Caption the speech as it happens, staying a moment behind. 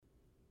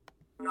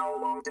Now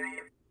loading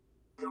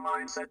the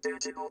Mindset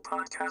Digital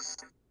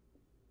Podcast.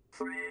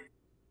 3,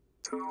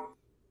 2,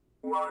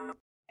 1.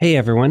 Hey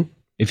everyone.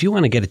 If you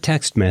want to get a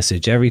text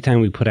message every time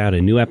we put out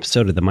a new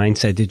episode of the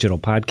Mindset Digital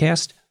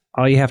Podcast,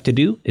 all you have to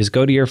do is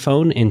go to your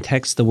phone and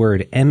text the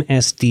word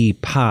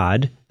MSD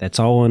Pod, that's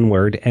all one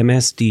word,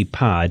 MSD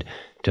Pod,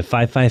 to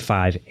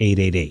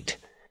 555-888.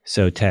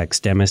 So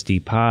text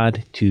MSD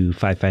Pod to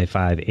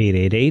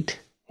 555-888,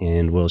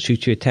 and we'll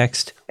shoot you a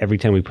text every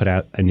time we put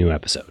out a new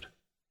episode.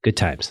 Good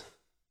times.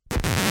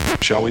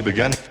 Shall we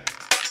begin?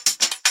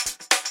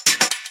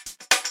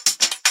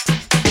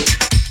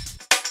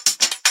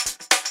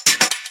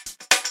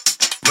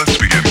 Let's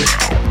begin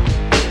now.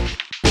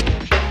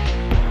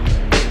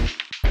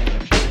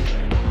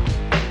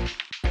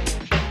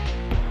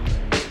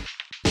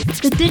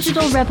 The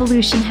digital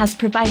revolution has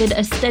provided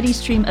a steady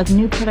stream of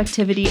new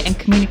productivity and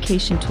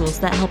communication tools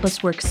that help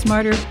us work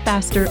smarter,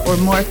 faster, or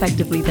more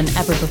effectively than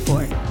ever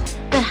before.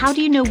 But how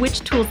do you know which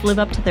tools live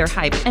up to their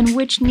hype and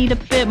which need a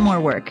bit more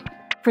work?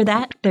 For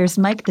that, there's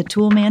Mike the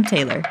Toolman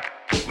Taylor.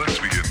 Let's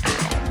begin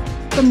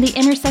now. From the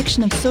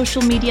intersection of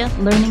social media,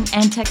 learning,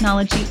 and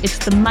technology, it's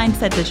the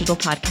Mindset Digital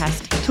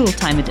Podcast, Tool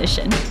Time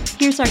Edition.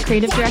 Here's our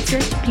creative director,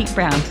 Pete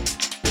Brown.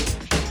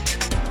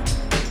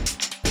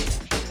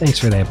 Thanks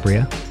for that,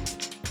 Bria.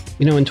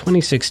 You know, in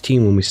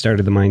 2016, when we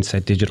started the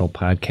Mindset Digital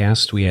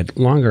Podcast, we had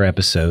longer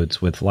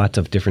episodes with lots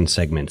of different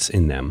segments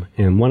in them.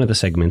 And one of the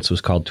segments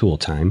was called Tool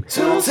Time.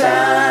 Tool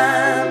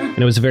Time! And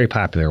it was a very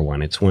popular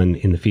one. It's one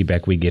in the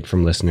feedback we get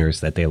from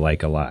listeners that they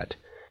like a lot.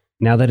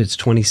 Now that it's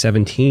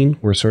 2017,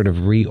 we're sort of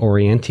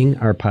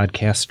reorienting our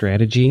podcast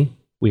strategy.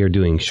 We are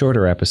doing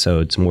shorter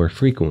episodes more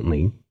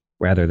frequently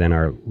rather than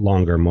our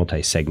longer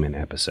multi-segment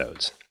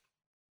episodes.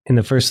 And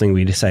the first thing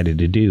we decided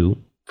to do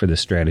for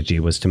this strategy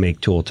was to make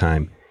Tool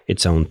Time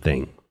its own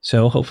thing.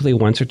 So hopefully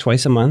once or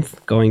twice a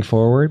month going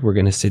forward, we're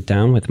going to sit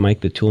down with Mike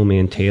the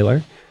Toolman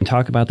Taylor and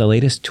talk about the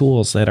latest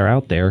tools that are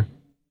out there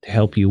to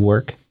help you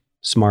work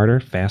smarter,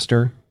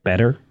 faster,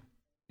 better.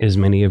 As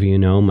many of you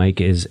know,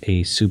 Mike is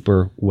a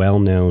super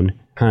well-known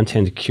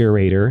content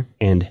curator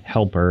and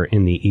helper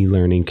in the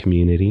e-learning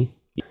community.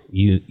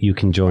 You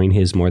can join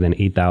his more than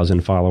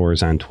 8,000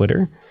 followers on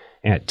Twitter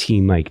at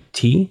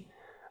TMikeT.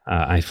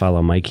 I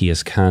follow Mike. He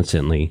is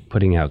constantly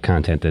putting out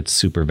content that's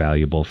super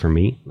valuable for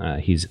me.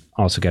 He's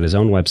also got his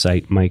own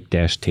website,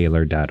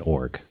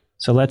 mike-taylor.org.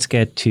 So let's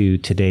get to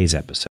today's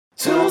episode.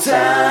 Tool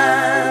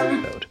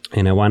Time!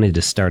 And I wanted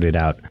to start it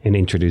out and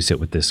introduce it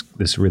with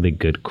this really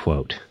good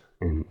quote.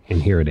 And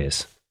here it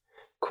is.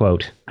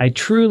 Quote, "I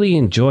truly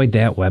enjoyed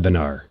that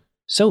webinar.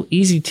 So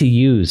easy to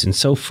use and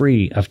so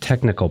free of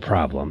technical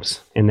problems."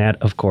 And that,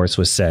 of course,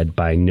 was said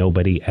by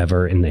nobody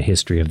ever in the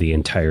history of the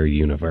entire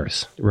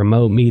universe.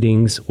 Remote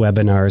meetings,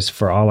 webinars,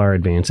 for all our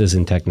advances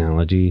in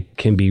technology,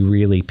 can be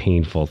really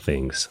painful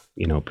things,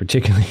 you know,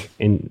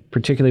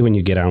 particularly when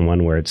you get on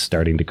one where it's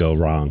starting to go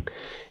wrong.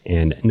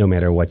 And no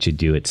matter what you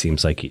do, it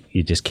seems like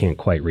you just can't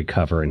quite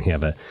recover and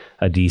have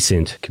a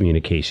decent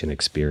communication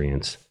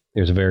experience.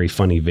 There's a very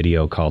funny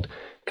video called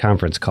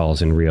Conference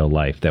Calls in Real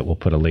Life that we'll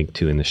put a link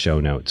to in the show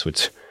notes,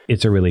 which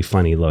it's a really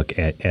funny look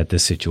at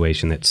this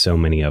situation that so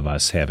many of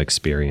us have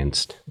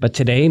experienced. But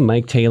today,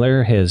 Mike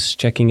Taylor is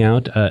checking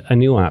out a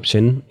new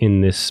option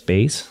in this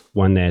space,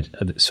 one that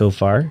so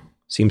far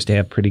seems to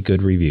have pretty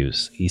good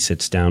reviews. He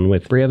sits down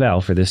with Bria Vell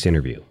for this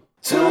interview.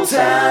 Tool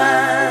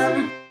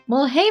Time!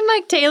 Well, hey,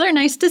 Mike Taylor,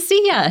 nice to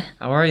see you.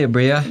 How are you,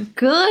 Bria?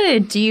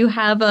 Good. Do you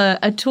have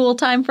a tool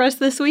time for us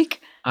this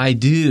week? I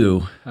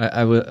do.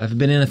 I've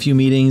been in a few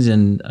meetings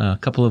and a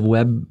couple of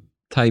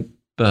web-type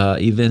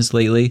events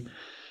lately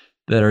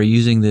that are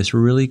using this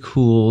really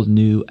cool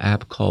new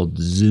app called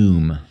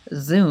Zoom.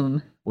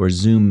 Zoom. Or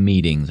Zoom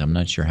Meetings. I'm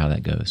not sure how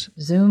that goes.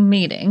 Zoom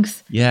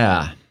Meetings.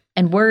 Yeah.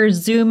 And we're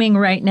Zooming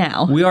right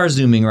now. We are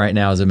Zooming right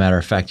now, as a matter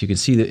of fact. You can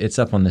see that it's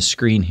up on the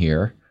screen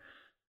here.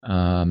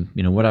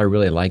 What I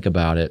really like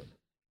about it,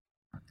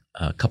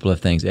 a couple of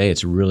things. A,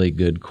 it's really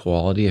good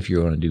quality if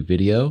you want to do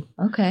video.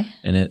 Okay.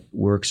 And it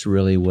works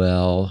really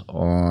well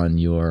on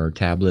your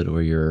tablet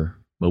or your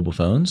mobile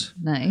phones.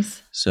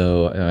 Nice.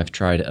 So I've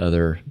tried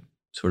other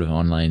sort of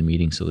online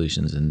meeting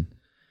solutions, and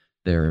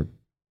they're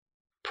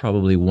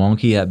probably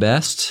wonky at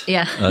best.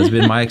 Yeah. That's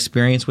been my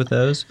experience with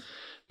those.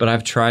 But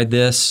I've tried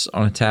this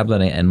on a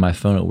tablet and my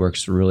phone. It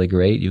works really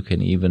great. You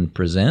can even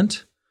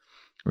present.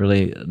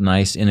 Really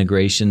nice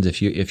integrations.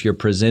 If you're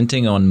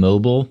presenting on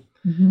mobile,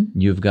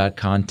 you've got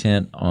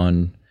content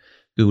on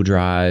Google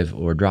Drive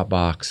or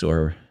Dropbox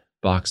or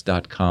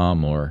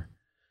Box.com or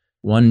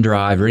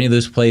OneDrive or any of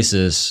those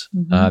places.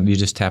 You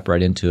just tap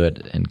right into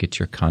it and get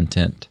your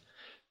content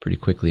pretty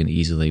quickly and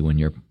easily when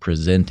you're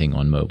presenting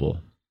on mobile.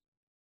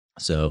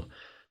 So a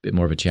bit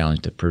more of a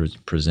challenge to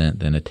present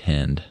than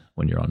attend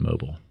when you're on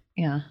mobile.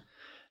 Yeah.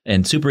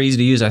 And super easy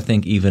to use. I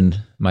think even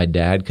my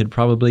dad could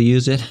probably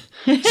use it.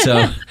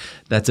 So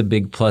that's a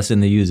big plus in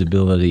the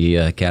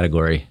usability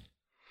category.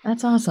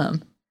 That's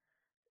awesome.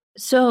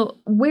 So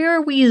where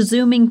are we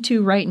zooming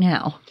to right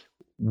now?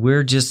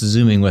 we're just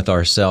Zooming with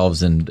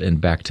ourselves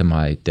and back to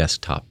my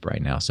desktop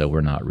right now. So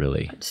we're not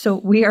really. So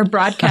we are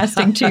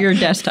broadcasting to your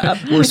desktop.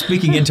 We're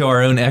speaking into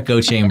our own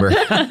echo chamber.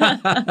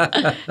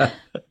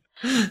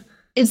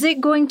 Is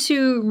it going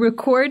to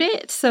record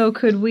it? So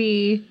could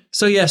we?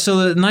 So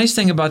the nice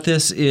thing about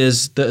this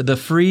is the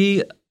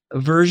free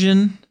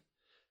version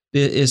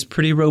is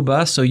pretty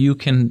robust. So you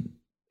can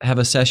have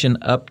a session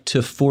up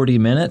to 40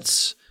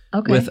 minutes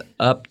with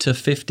up to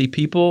 50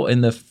 people in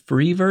the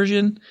free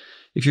version.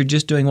 If you're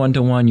just doing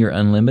one-to-one, you're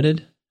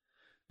unlimited.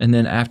 And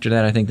then after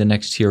that, I think the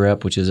next tier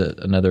up, which is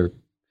another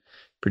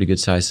pretty good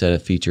size set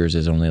of features,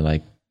 is only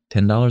like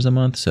 $10 a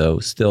month. So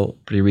still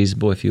pretty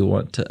reasonable if you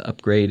want to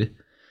upgrade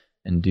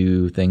and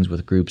do things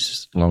with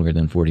groups longer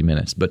than 40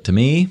 minutes. But to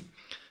me,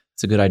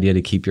 it's a good idea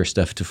to keep your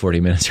stuff to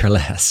 40 minutes or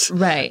less.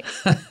 Right.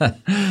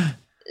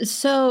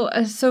 So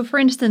for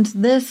instance,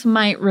 this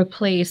might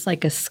replace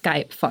like a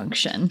Skype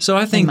function. So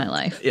I think in my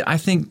life, I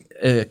think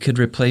it could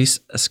replace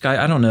a Skype.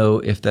 I don't know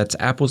if that's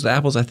apples to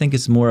apples. I think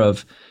it's more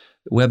of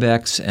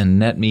WebEx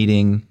and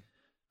NetMeeting,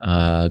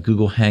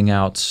 Google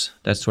Hangouts,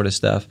 that sort of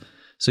stuff.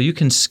 So you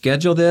can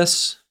schedule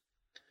this,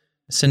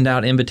 send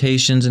out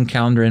invitations and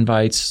calendar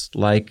invites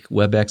like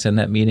WebEx and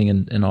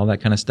NetMeeting and all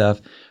that kind of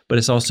stuff. But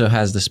it also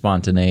has the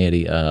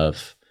spontaneity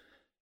of,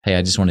 hey,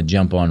 I just want to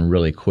jump on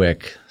really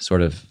quick,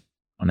 sort of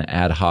on an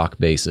ad hoc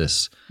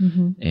basis.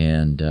 Mm-hmm.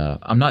 And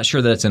I'm not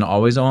sure that it's an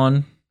always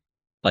on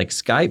like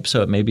Skype,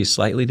 so it may be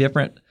slightly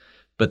different,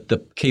 but the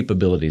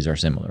capabilities are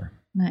similar.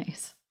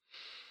 Nice.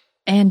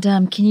 And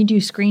can you do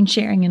screen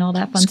sharing and all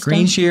that fun stuff?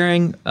 Screen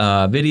sharing,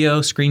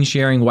 video, screen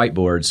sharing,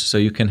 whiteboards. So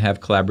you can have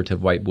collaborative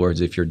whiteboards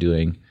if you're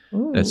doing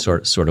that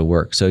sort of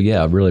work. So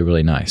yeah, really,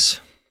 really nice.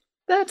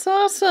 That's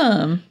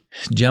awesome.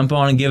 Jump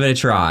on and give it a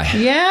try.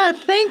 Yeah,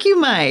 thank you,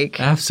 Mike.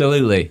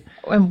 Absolutely.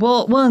 And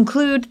we'll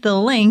include the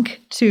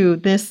link to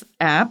this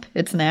app.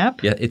 It's an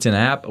app? Yeah, it's an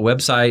app, a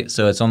website.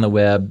 So it's on the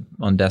web,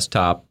 on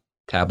desktop,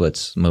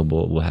 tablets,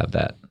 mobile. We'll have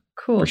that.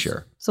 Cool. For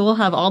sure. So we'll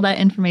have all that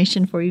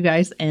information for you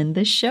guys in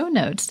the show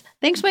notes.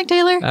 Thanks, Mike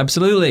Taylor.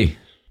 Absolutely.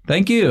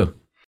 Thank you.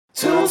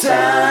 Tool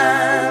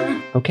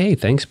time. Okay,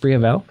 thanks,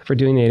 Briavelle, for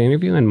doing that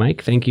interview. And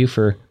Mike, thank you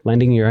for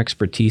lending your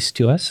expertise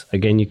to us.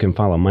 Again, you can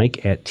follow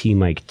Mike at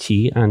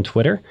TMikeT on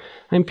Twitter.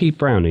 I'm Pete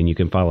Brown, and you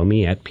can follow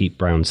me at Pete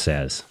Brown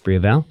Says.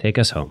 Briavelle, take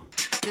us home.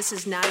 This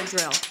is not a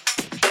drill.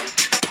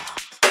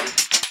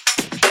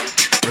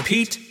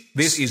 Repeat,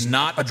 this is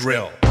not a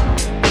drill.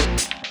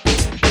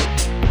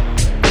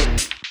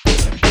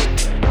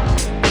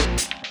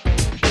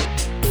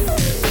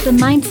 The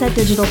Mindset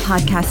Digital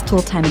Podcast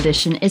Tool Time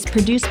Edition is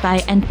produced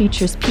by and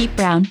features Pete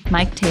Brown,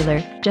 Mike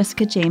Taylor,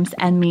 Jessica James,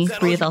 and me,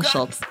 Briavelle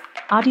Schultz.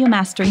 Audio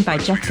mastering by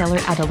Jeff Geller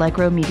at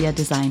Allegro Media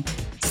Design.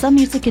 Some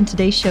music in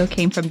today's show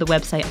came from the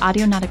website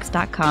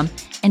audionautics.com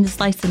and is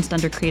licensed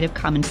under Creative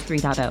Commons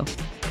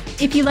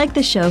 3.0. If you like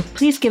the show,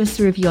 please give us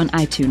a review on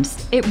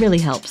iTunes. It really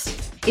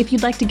helps. If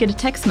you'd like to get a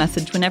text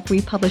message whenever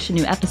we publish a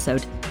new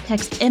episode,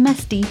 text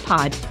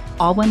MSD-POD,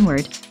 all one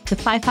word, to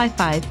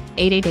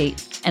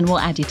 555-888, and we'll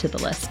add you to the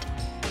list.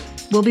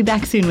 We'll be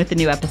back soon with a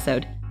new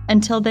episode.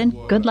 Until then,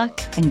 good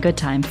luck and good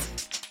times.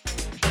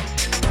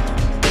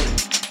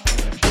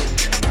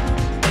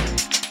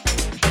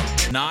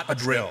 Not a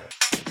drill.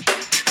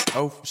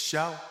 Oh, for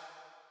sure.